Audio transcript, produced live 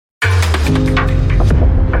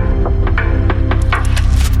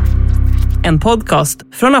En podcast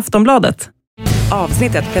från Aftonbladet.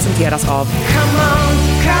 Avsnittet presenteras av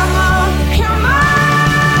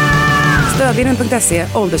Stödlinjen.se,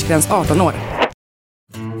 åldersgräns 18 år.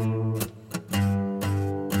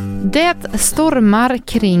 Det stormar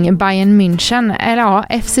kring Bayern München, eller ja,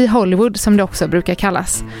 FC Hollywood som det också brukar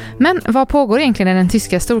kallas. Men vad pågår egentligen i den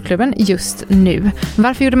tyska storklubben just nu?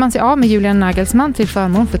 Varför gjorde man sig av med Julian Nagelsmann till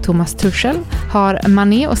förmån för Thomas Tuchel? Har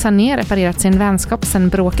Mané och Sané reparerat sin vänskap sedan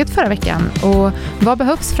bråket förra veckan? Och vad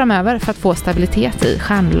behövs framöver för att få stabilitet i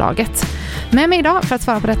stjärnlaget? Med mig idag för att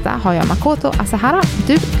svara på detta har jag Makoto Asahara.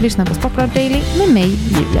 Du lyssnar på Sportbladet Daily med mig,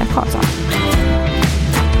 Julia Karlsson.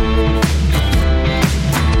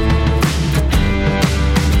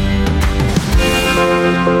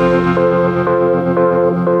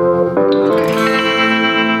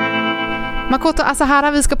 Makoto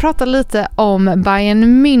Asahara, vi ska prata lite om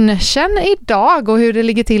Bayern München idag och hur det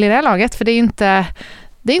ligger till i det här laget, för det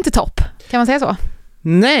är inte topp, kan man säga så?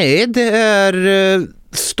 Nej, det är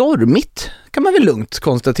stormigt kan man väl lugnt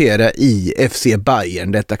konstatera i FC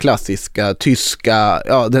Bayern, denna klassiska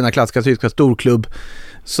tyska storklubb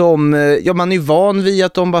som, man är van vid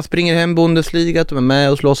att de bara springer hem Bundesliga, att de är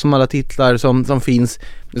med och slåss om alla titlar som finns.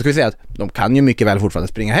 Nu ska vi säga att de kan ju mycket väl fortfarande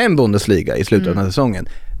springa hem Bundesliga i slutet av den här säsongen.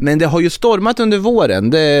 Men det har ju stormat under våren,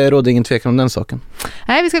 det råder ingen tvekan om den saken.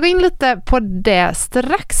 Nej, vi ska gå in lite på det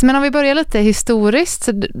strax, men om vi börjar lite historiskt.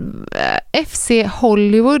 FC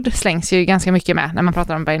Hollywood slängs ju ganska mycket med när man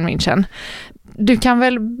pratar om Bayern München. Du kan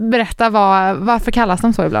väl berätta varför kallas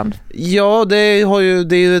de så ibland? Ja, det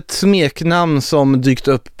är ju ett smeknamn som dykt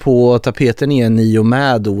upp på tapeten igen i och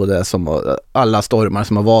med då det som alla stormar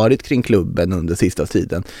som har varit kring klubben under sista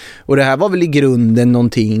tiden. Och det här var väl i grunden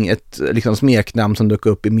ett liksom smeknamn som dök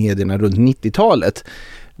upp i medierna runt 90-talet,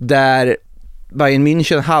 där Bayern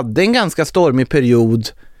München hade en ganska stormig period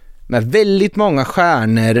med väldigt många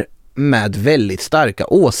stjärnor med väldigt starka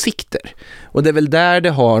åsikter. Och det är väl där det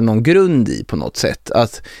har någon grund i på något sätt.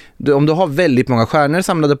 Att om du har väldigt många stjärnor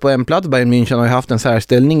samlade på en plats, Bayern München har ju haft en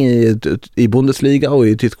särställning i Bundesliga och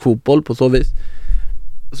i tysk fotboll på så vis,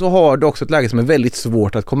 så har du också ett läge som är väldigt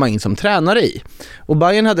svårt att komma in som tränare i. Och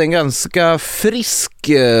Bayern hade en ganska frisk,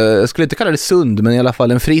 jag skulle inte kalla det sund, men i alla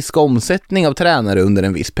fall en frisk omsättning av tränare under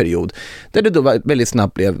en viss period. Där det då väldigt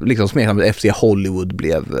snabbt blev, liksom smeknamnet FC Hollywood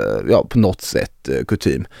blev på något sätt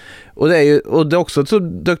kutym. Och det också så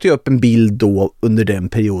dök det upp en bild då under den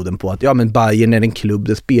perioden på att men Bayern är en klubb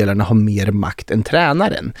där spelarna har mer makt än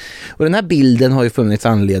tränaren. Och den här bilden har ju funnits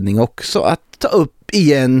anledning också att ta upp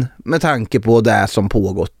igen med tanke på det som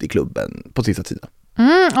pågått i klubben på sista tiden.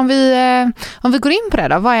 Om vi går in på det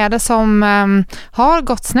då, vad är det som har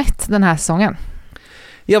gått snett den här säsongen?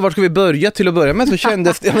 Ja, var ska vi börja? Till att börja med så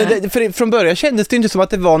kändes från början kändes det inte som att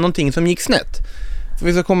det var någonting som gick snett. För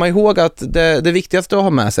vi ska komma ihåg att det viktigaste att ha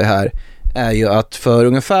med sig här är ju att för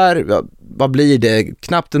ungefär, vad blir det,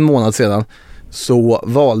 knappt en månad sedan så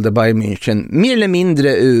valde Bayern München mer eller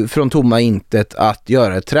mindre från tomma intet att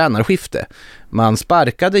göra ett tränarskifte. Man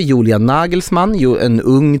sparkade Julian Nagelsmann, en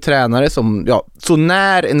ung tränare som, så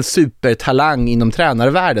när en supertalang inom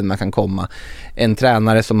tränarvärlden man kan komma. En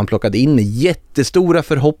tränare som man plockade in i jättestora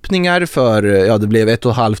förhoppningar för, det blev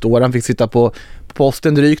 1,5 år han fick sitta på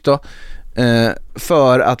posten drygt då.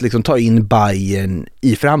 För att liksom ta in Bayern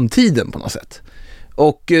i framtiden på något sätt.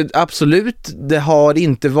 Och absolut, det har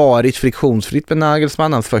inte varit friktionsfritt med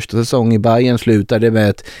Nagelsmann. Hans första säsong i Bayern slutade med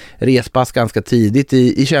ett respass ganska tidigt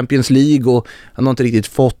i Champions League, och han har inte riktigt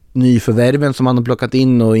fått nyförvärven som han har plockat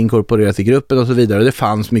in och inkorporerat i gruppen och så vidare. Det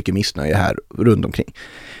fanns mycket missnöje här runt omkring.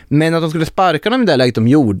 Men att de skulle sparka dem i det läget de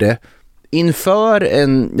gjorde inför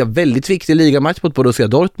en väldigt viktig ligamatch mot Borussia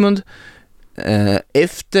Dortmund,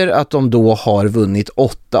 efter att de då har vunnit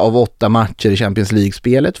 8 av 8 matcher i Champions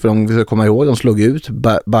League-spelet. För vi ska komma ihåg, de slog ut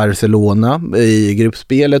Barcelona i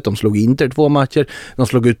gruppspelet, de slog Inter 2 matcher, de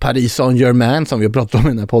slog ut Paris Saint-Germain som vi har pratat om i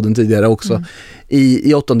den här podden tidigare också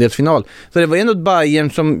i åttondelsfinal. Så det var ändå ett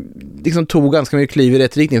Bayern som liksom tog ganska mycket kliv i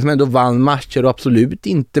rätt riktning, som ändå vann matcher och absolut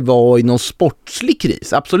inte var i någon sportslig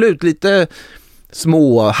kris. Absolut lite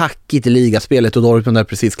små hackigt i ligaspelet, och Dortmund har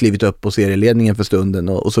precis klivit upp på serieledningen för stunden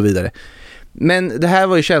och så vidare. Men det här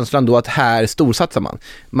var ju känslan då att här storsatsar man.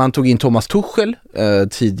 Man tog in Thomas Tuchel,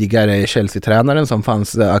 tidigare Chelsea-tränaren som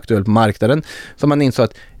fanns aktuell på marknaden, som man insåg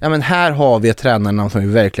att men här har vi ett tränarnamn som vi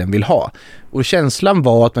verkligen vill ha. Och känslan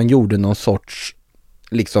var att man gjorde någon sorts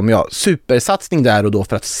supersatsning där och då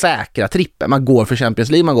för att säkra trippen. Man går för Champions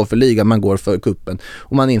League, man går för ligan, man går för kuppen.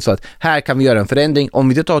 Och man insåg att här kan vi göra en förändring. Om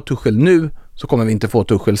vi inte tar Tuchel nu så kommer vi inte få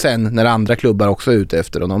Tuchel sen när andra klubbar också är ute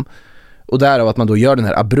efter honom. Och därav att man då gör den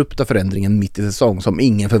här abrupta förändringen mitt i säsong som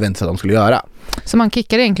ingen förväntade sig att de skulle göra. Så man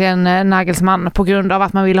kickade egentligen Nagelsmann på grund av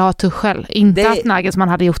att man ville ha Tuchel, inte att Nagelsmann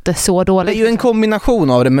hade gjort det så dåligt. Det är ju en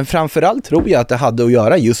kombination av det, men framförallt tror jag att det hade att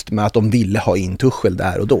göra just med att de ville ha in Tuchel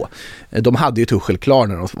där och då. De hade ju Tuchel klar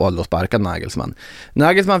när de valde att sparka Nagelsmann.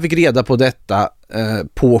 Nagelsmann fick reda på detta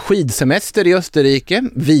på skidsemester i Österrike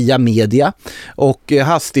via media och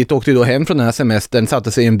hastigt åkte då hem från den här semestern,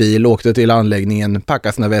 satte sig i en bil, åkte till anläggningen,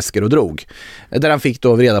 packade sina väskor och drog. Där han fick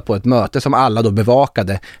då reda på ett möte som alla då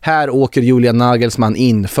bevakade. Här åker Julian Nagelsmann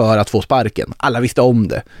in för att få sparken. Alla visste om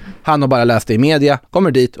det. Han har bara läst det i media,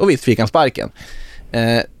 kommer dit och visst fick han sparken.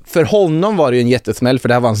 För honom var det ju en jättesmäll, för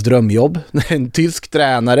det här var hans drömjobb. En tysk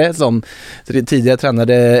tränare som tidigare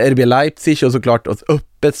tränade RB Leipzig och såklart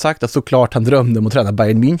öppet sagt att såklart han drömde om att träna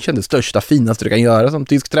Bayern München, det största, finaste du kan göra som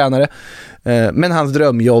tysk tränare. Men hans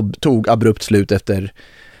drömjobb tog abrupt slut efter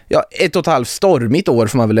 1,5 stormigt år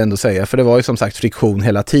får man väl ändå säga, för det var ju som sagt friktion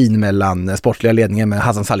hela tiden mellan sportliga ledningen med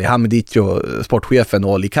Hassan Salihamidzic och sportchefen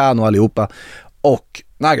och Oli Kahn och allihopa och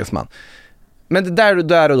Nagelsmann. Men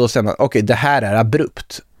där och då säger man, okej, det här är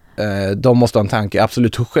abrupt. De måste ha en tanke.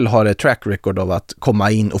 Absolut, Tuchel har ett track record av att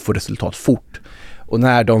komma in och få resultat fort. Och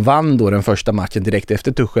när de vann då den första matchen direkt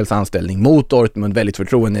efter Tuchels anställning mot Dortmund, väldigt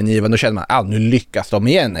förtroendeingivande, då kände man, nu lyckas de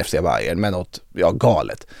igen FC Bayern med något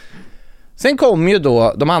galet. Sen kom ju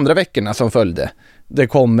då de andra veckorna som följde. Det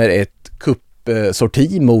kommer ett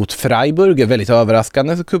cupsorti mot Freiburg, väldigt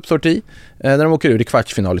överraskande cupsorti, när de åker ur i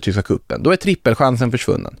kvartsfinal i tyska cupen. Då är trippelchansen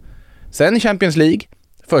försvunnen. Sen i Champions League,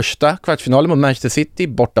 första kvartsfinalen mot Manchester City,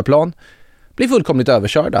 bortaplan, blir fullkomligt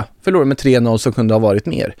överkörda. Förlorar med 3-0 som kunde ha varit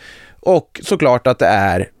mer. Och såklart att det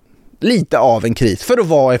är lite av en kris för att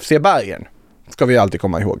vara FC Bayern. Ska vi alltid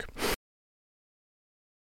komma ihåg.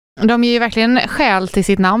 De ger ju verkligen skäl till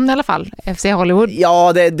sitt namn i alla fall, FC Hollywood.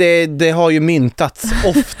 Ja, det har ju myntats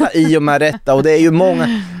ofta i och med detta, och det är ju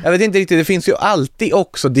många, jag vet inte riktigt, det finns ju alltid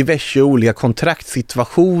också diverse olika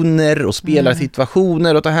kontraktsituationer och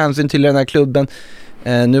spelarsituationer att ta hänsyn till den här klubben.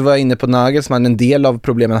 Nu var jag inne på Nagelsmann, en del av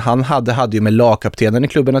problemen han hade ju med lagkaptenen i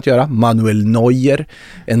klubben att göra, Manuel Neuer,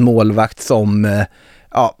 en målvakt som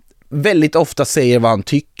väldigt ofta säger vad han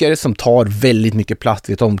tycker, som tar väldigt mycket plats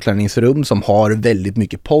i ett omklädningsrum, som har väldigt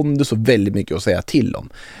mycket pondus och väldigt mycket att säga till om.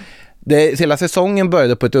 Hela säsongen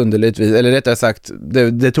började på ett underligt vis, eller rättare sagt,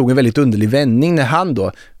 det tog en väldigt underlig vändning när han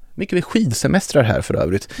då, mycket med skidsemestrar här för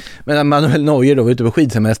övrigt, men när Manuel Neuer då var ute på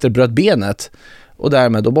skidsemester, bröt benet och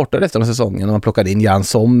därmed då borta resten av säsongen, och man plockade in Jan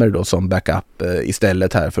Sommer då som backup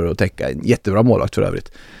istället här för att täcka en jättebra målvakt för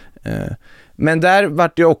övrigt. Men där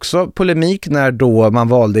var det också polemik när då man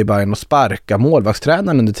valde i Bayern att sparka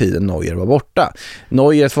målvaktstränaren under tiden Neuer var borta.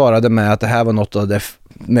 Neuer svarade med att det här var något av det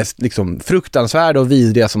mest fruktansvärda och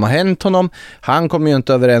vidriga som har hänt honom. Han kommer ju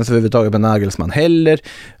inte överens överhuvudtaget med Nagelsmann heller.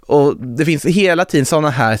 Och det finns hela tiden sådana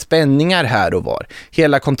här spänningar här och var.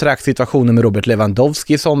 Hela kontraktssituationen med Robert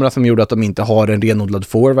Lewandowski i somras som gjorde att de inte har en renodlad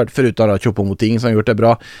forward förutom att Choupo-Moting som gjort det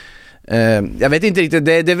bra. Jag vet inte riktigt,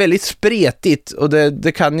 det är väldigt spretigt, och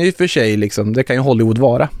det kan ju för sig det kan ju Hollywood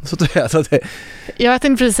vara. Jag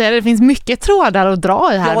tänkte precis säga, det finns mycket trådar att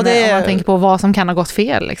dra i här om man tänker på vad som kan ha gått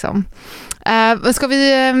fel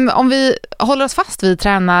om vi håller oss fast vid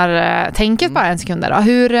tränartänket bara en sekund då.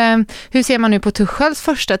 Hur ser man nu på Tuchels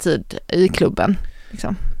första tid i klubben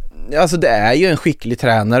Alltså det är ju en skicklig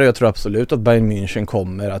tränare, och jag tror absolut att Bayern München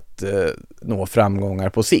kommer att nå framgångar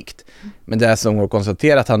på sikt. Men det är som går att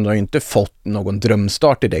konstatera att han har inte fått någon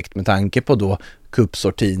drömstart direkt med tanke på då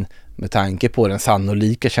cupsortin, med tanke på den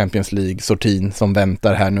sannolika Champions League-sortin som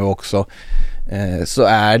väntar här nu också. Så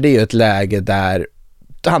är det ju ett läge där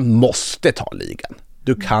han måste ta ligan.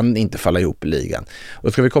 Du kan inte falla ihop i ligan. Och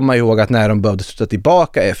då ska vi komma ihåg att när de behövde sluta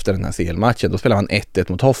tillbaka efter den här CL-matchen, då spelar man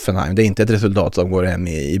 1-1 mot Hoffenheim. Det är inte ett resultat som går hem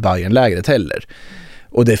i Bayern-lägret heller.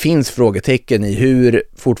 Och det finns frågetecken i hur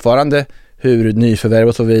nyförvärv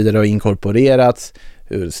och så vidare har inkorporerats,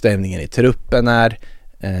 hur stämningen i truppen är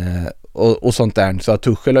och sånt där. Så att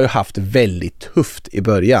Tuchel har ju haft väldigt tufft i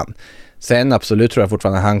början. Sen absolut tror jag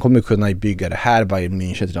fortfarande att han kommer kunna bygga det här Bayern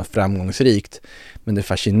München till något framgångsrikt. Men det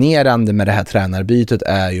fascinerande med det här tränarbytet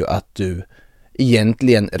är ju att du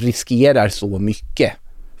egentligen riskerar så mycket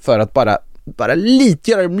för att bara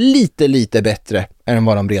göra dem lite bättre än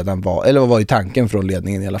vad de redan var. Eller vad var ju tanken från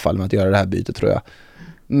ledningen i alla fall med att göra det här bytet, tror jag.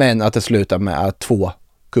 Men att det slutar med att 2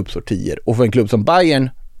 cupsortier. Och för en klubb som Bayern,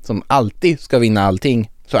 som alltid ska vinna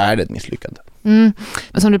allting, så är det ett misslyckande. Men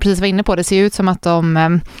som du precis var inne på, det ser ut som att de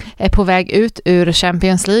är på väg ut ur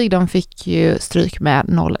Champions League. De fick ju stryk med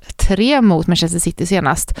 0-3 mot Manchester City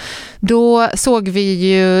senast. Då såg vi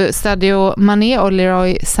ju Sadio Mané och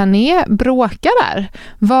Leroy Sané bråka där.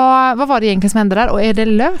 Vad var det egentligen som hände där? Och är det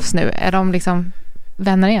löst nu? Är de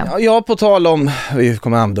vänner igen. Ja, på tal om, vi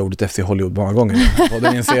kommer använda ordet FC Hollywood många gånger. Och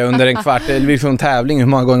det inser jag under en kvart, eller liksom en tävling hur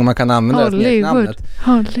många gånger man kan använda Hollywood.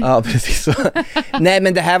 Ja, precis så. Nej,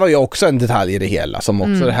 men det här var ju också en detalj i det hela, som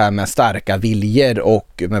också det här med starka viljor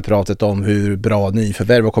och med pratet om hur bra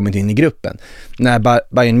nyförvärv har kommit in i gruppen. När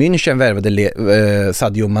Bayern München värvade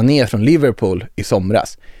Sadio Mané från Liverpool i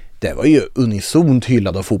somras, det var ju unisont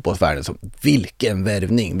hyllad av fotbollsvärlden som vilken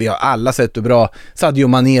värvning. Vi har alla sett hur bra Sadio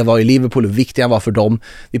Mané var i Liverpool, hur viktig han var för dem.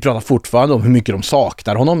 Vi pratar fortfarande om hur mycket de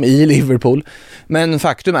saknar honom i Liverpool. Men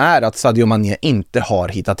faktum är att Sadio Mané inte har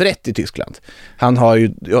hittat rätt i Tyskland. Han har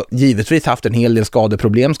ju givetvis haft en hel del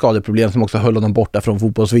skadeproblem som också höll honom borta från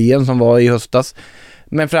fotbolls-VM som var i höstas.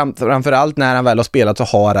 Men framförallt när han väl har spelat så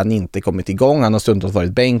har han inte kommit igång. Han har stundtals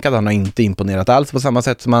varit bänkad, han har inte imponerat alls på samma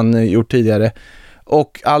sätt som han gjort tidigare.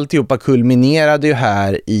 Och alltihopa kulminerade ju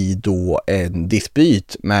här i då en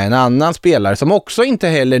dispyt med en annan spelare som också inte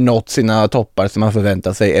heller nått sina toppar som man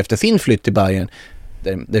förväntar sig efter sin flytt till Bayern,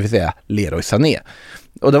 det vill säga Leroy Sané.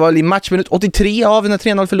 Och det var i matchminut 83 av den här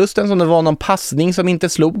 3-0-förlusten som det var någon passning som inte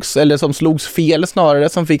slogs, eller som slogs fel snarare,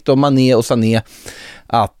 som fick då Mané och Sané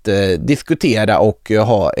att diskutera och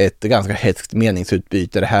ha ett ganska hetskt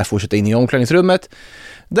meningsutbyte. Det här fortsätter in i omklädningsrummet.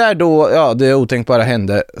 Där då, det otänkbara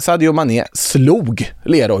hände. Sadio Mané slog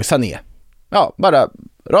Leroy Sané. Ja, bara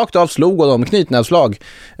rakt av slog och de knytnävslag.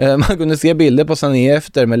 Man kunde se bilder på Sané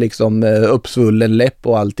efter med liksom uppsvullen läpp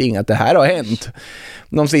och allting, att det här har hänt.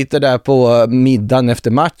 De sitter där på middagen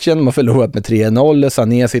efter matchen, de har förlorat med 3-0.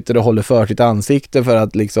 Sané sitter och håller för sitt ansikte för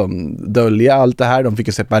att liksom dölja allt det här. De fick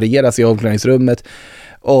ju separeras i omklädningsrummet.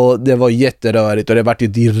 Och det var jätterörigt och det var ju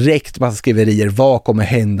direkt massa skriverier. Vad kommer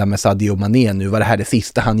hända med Sadio Mané nu? Vad är det här det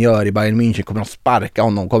sista han gör i Bayern München? Kommer de sparka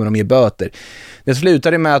honom? Kommer de ge böter? Det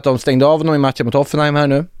slutade med att de stängde av honom i matchen mot Hoffenheim här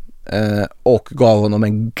nu. Och gav honom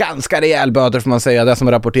en ganska rejäl böter får man säga. Det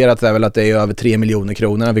som rapporterats är väl att det är över 3 miljoner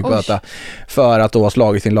kronor han fick böta för att då ha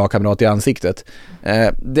slagit sin lagkamrat i ansiktet.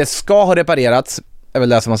 Det ska ha reparerats, är väl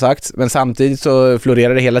det som har sagts. Men samtidigt så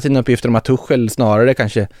florerar det hela tiden uppgifter om att Tuchel snarare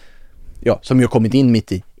kanske, som ju har kommit in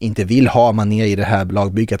mitt i, inte vill ha Mané i det här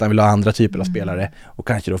lagbygget. Han vill ha andra typer av spelare och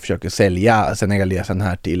kanske då försöker sälja senegalesen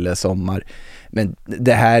här till sommar. Men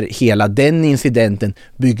det här, hela den incidenten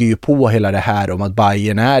bygger ju på hela det här om att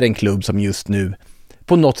Bayern är en klubb som just nu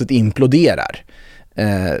på något sätt imploderar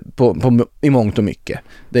i mångt och mycket.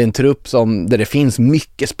 Det är en trupp där det finns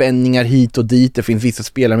mycket spänningar hit och dit. Det finns vissa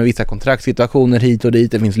spelare med vissa kontraktssituationer hit och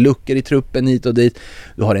dit. Det finns luckor i truppen hit och dit.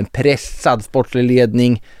 Du har en pressad sportlig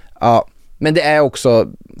ledning. Ja, men det är också,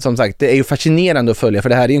 som sagt, det är ju fascinerande att följa, för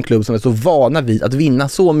det här är en klubb som är så vana vid att vinna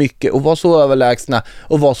så mycket och vara så överlägsna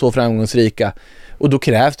och vara så framgångsrika. Och då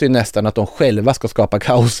krävs det ju nästan att de själva ska skapa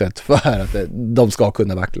kaoset för att de ska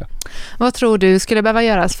kunna vackla. Vad tror du skulle behöva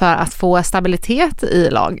göras för att få stabilitet i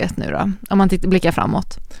laget nu då? Om man blickar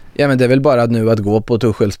framåt. Ja, men det är väl bara nu att gå på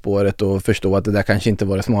Tuchel-spåret och förstå att det där kanske inte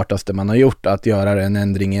var det smartaste man har gjort, att göra den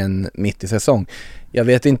ändringen mitt i säsong. Jag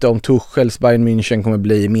vet inte om Tuchels Bayern München kommer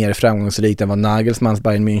bli mer framgångsrikt än vad Nagelsmanns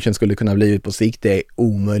Bayern München skulle kunna bli på sikt. Det är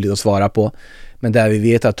omöjligt att svara på. Men där vi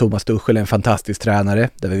vet att Thomas Tuchel är en fantastisk tränare,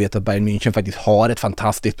 där vi vet att Bayern München faktiskt har ett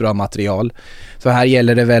fantastiskt bra material. Så här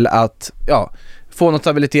gäller det väl att få något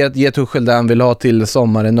stabilitet, ge Tuchel det han vill ha till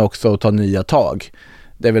sommaren också och ta nya tag.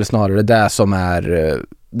 Det är väl snarare det som är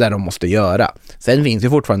där de måste göra. Sen finns det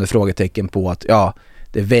fortfarande frågetecken på att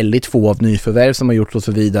det är väldigt få av nyförvärv som har gjort och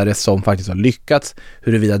så vidare som faktiskt har lyckats.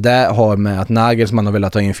 Huruvida det har med att Nagelsmann har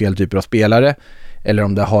velat ta in fel typer av spelare, eller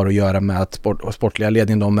om det har att göra med att sportliga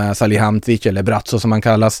ledningen då med Salihamidzic eller Brazzo som man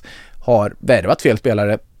kallas har värvat fel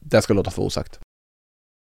spelare. Det ska låta för osagt.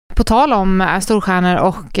 På tal om storstjärnor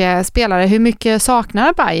och spelare, hur mycket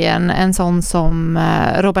saknar Bayern en sån som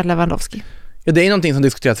Robert Lewandowski? Ja, det är någonting som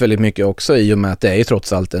diskuteras väldigt mycket också, i och med att det är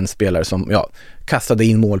trots allt en spelare som kastade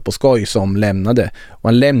in mål på skoj som lämnade. Och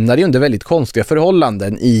han lämnade ju under väldigt konstiga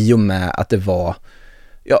förhållanden i och med att det var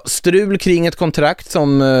strul kring ett kontrakt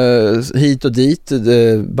som hit och dit.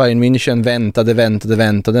 Bayern München väntade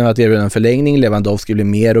med att erbjuda en förlängning. Lewandowski blev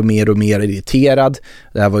mer och mer irriterad.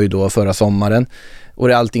 Det här var ju då förra sommaren. Och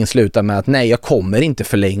allting slutar med att nej, jag kommer inte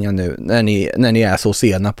förlänga nu när ni är så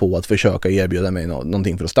sena på att försöka erbjuda mig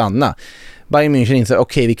någonting för att stanna. Bayern München inser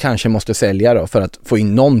okej, vi kanske måste sälja då för att få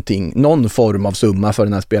in någon form av summa för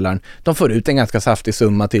den här spelaren. De får ut en ganska saftig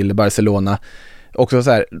summa till Barcelona. Också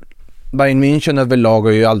så här, Bayern München överlag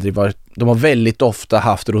har ju aldrig varit, de har väldigt ofta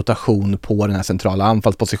haft rotation på den här centrala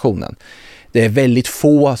anfallspositionen. Det är väldigt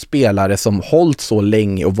få spelare som hållit så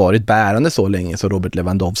länge och varit bärande så länge som Robert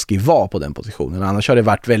Lewandowski var på den positionen. Annars har det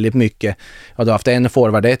varit väldigt mycket, ja, du har haft en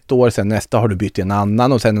forward ett år, sen nästa har du bytt en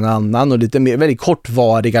annan och sen en annan och lite mer, väldigt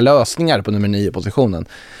kortvariga lösningar på nummer 9-positionen.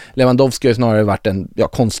 Lewandowski har snarare varit en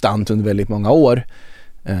konstant under väldigt många år.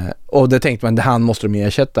 Och det tänkte man, det han måste de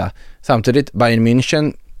ersätta. Samtidigt, Bayern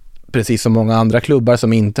München, precis som många andra klubbar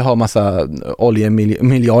som inte har massa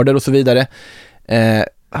oljemiljarder och så vidare,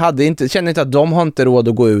 kände inte att de har inte råd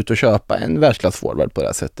att gå ut och köpa en världsklassforward på det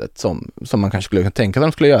här sättet som man kanske skulle tänka att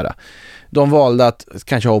de skulle göra. De valde att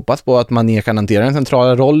kanske hoppas på att Mané kan hantera den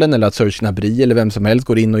centrala rollen, eller att Serge Gnabry eller vem som helst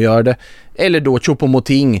går in och gör det. Eller då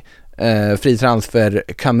Choupo-Moting, fri transfer,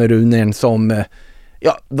 kamerunern som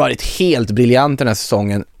varit helt briljant den här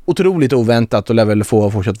säsongen. Otroligt oväntat och lär väl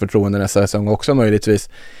få fortsatt förtroende nästa säsong också möjligtvis.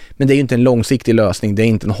 Men det är ju inte en långsiktig lösning, det är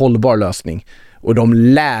inte en hållbar lösning. Och de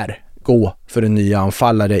lär gå för en ny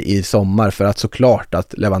anfallare i sommar för att såklart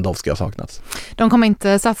att Lewandowski har saknats. De kommer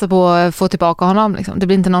inte satsa på att få tillbaka honom liksom. Det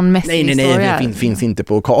blir inte någon Messi-historia. Nej, det finns inte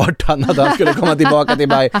på kartan att han skulle komma tillbaka till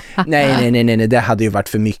Bayern. Nej, det hade ju varit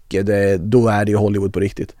för mycket. Då är det ju Hollywood på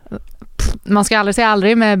riktigt. Man ska aldrig säga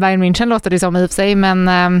aldrig med Bayern München, låter det som i och för sig, men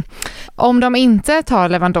om de inte tar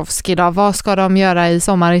Lewandowski då, vad ska de göra i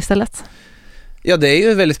sommar istället? Ja, det är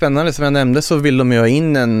ju väldigt spännande. Som jag nämnde så vill de ju ha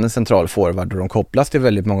in en central forward och de kopplas till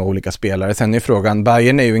väldigt många olika spelare. Sen är frågan,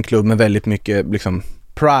 Bayern är ju en klubb med väldigt mycket liksom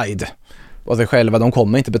pride på sig själva. De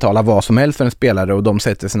kommer inte betala vad som helst för en spelare och de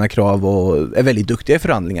sätter sina krav och är väldigt duktiga i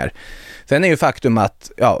förhandlingar. Sen är ju faktum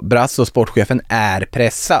att Brass och sportchefen är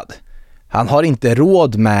pressad. Han har inte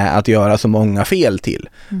råd med att göra så många fel till.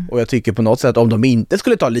 Och jag tycker på något sätt att om de inte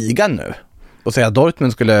skulle ta ligan nu och säga att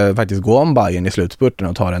Dortmund skulle faktiskt gå om Bayern i slutspurten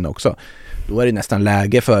och ta den också, då är det nästan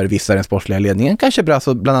läge för vissa den sportsliga ledningen, kanske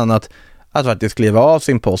Brasso bland annat, att faktiskt kliva av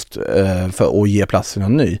sin post för att ge plats för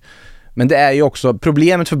någon ny. Men det är ju också,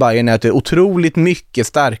 problemet för Bayern är att det är otroligt mycket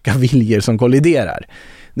starka viljor som kolliderar.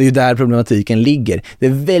 Det är ju där problematiken ligger. Det är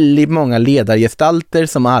väldigt många ledargestalter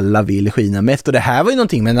som alla vill skina mest. Och det här var ju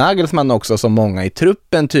någonting med Nagelsmann också, som många i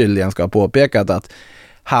truppen tydligen ska ha påpekat, att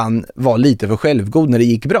han var lite för självgod när det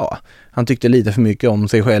gick bra. Han tyckte lite för mycket om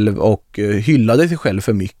sig själv och hyllade sig själv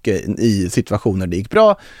för mycket i situationer där det gick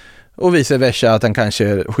bra. Och vice versa, att han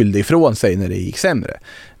kanske skyllde ifrån sig när det gick sämre.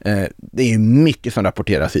 Det är ju mycket som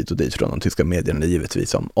rapporteras hit och dit från de tyska medierna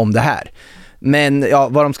givetvis om det här. Men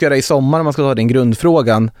vad de ska göra i sommar, om man ska ta den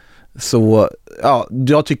grundfrågan, så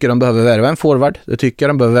jag tycker de behöver värva en forward. Jag tycker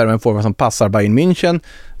de behöver värva en forward som passar Bayern München,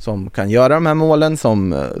 som kan göra de här målen,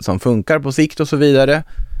 som funkar på sikt och så vidare.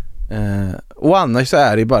 Och annars så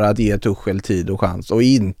är det bara att ge Tuchel tid och chans och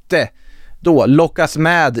inte då lockas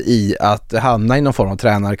med i att hamna i någon form av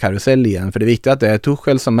tränarkarusell igen. För det är viktigt att det är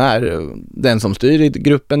Tuchel som är den som styr i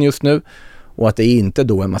gruppen just nu, och att det inte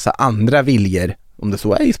då är en massa andra viljor, om det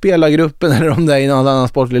så är i spelargruppen eller om det är i någon annan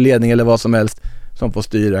sportlig ledning eller vad som helst, som får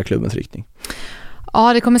styra klubbens riktning.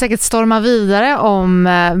 Ja, det kommer säkert storma vidare om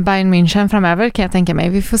Bayern München framöver, kan jag tänka mig.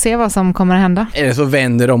 Vi får se vad som kommer att hända. Eller så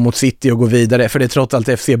vänder de mot City och går vidare, för det är trots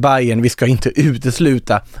allt FC Bayern. Vi ska inte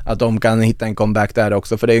utesluta att de kan hitta en comeback där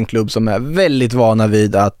också, för det är en klubb som är väldigt vana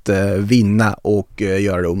vid att vinna och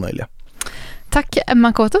göra det omöjliga. Tack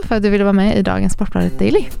Makoto för att du ville vara med i dagens Sportbladet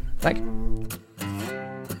Daily. Tack.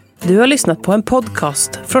 Du har lyssnat på en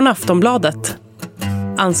podcast från Aftonbladet.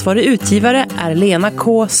 Ansvarig utgivare är Lena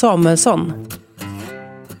K. Samuelsson.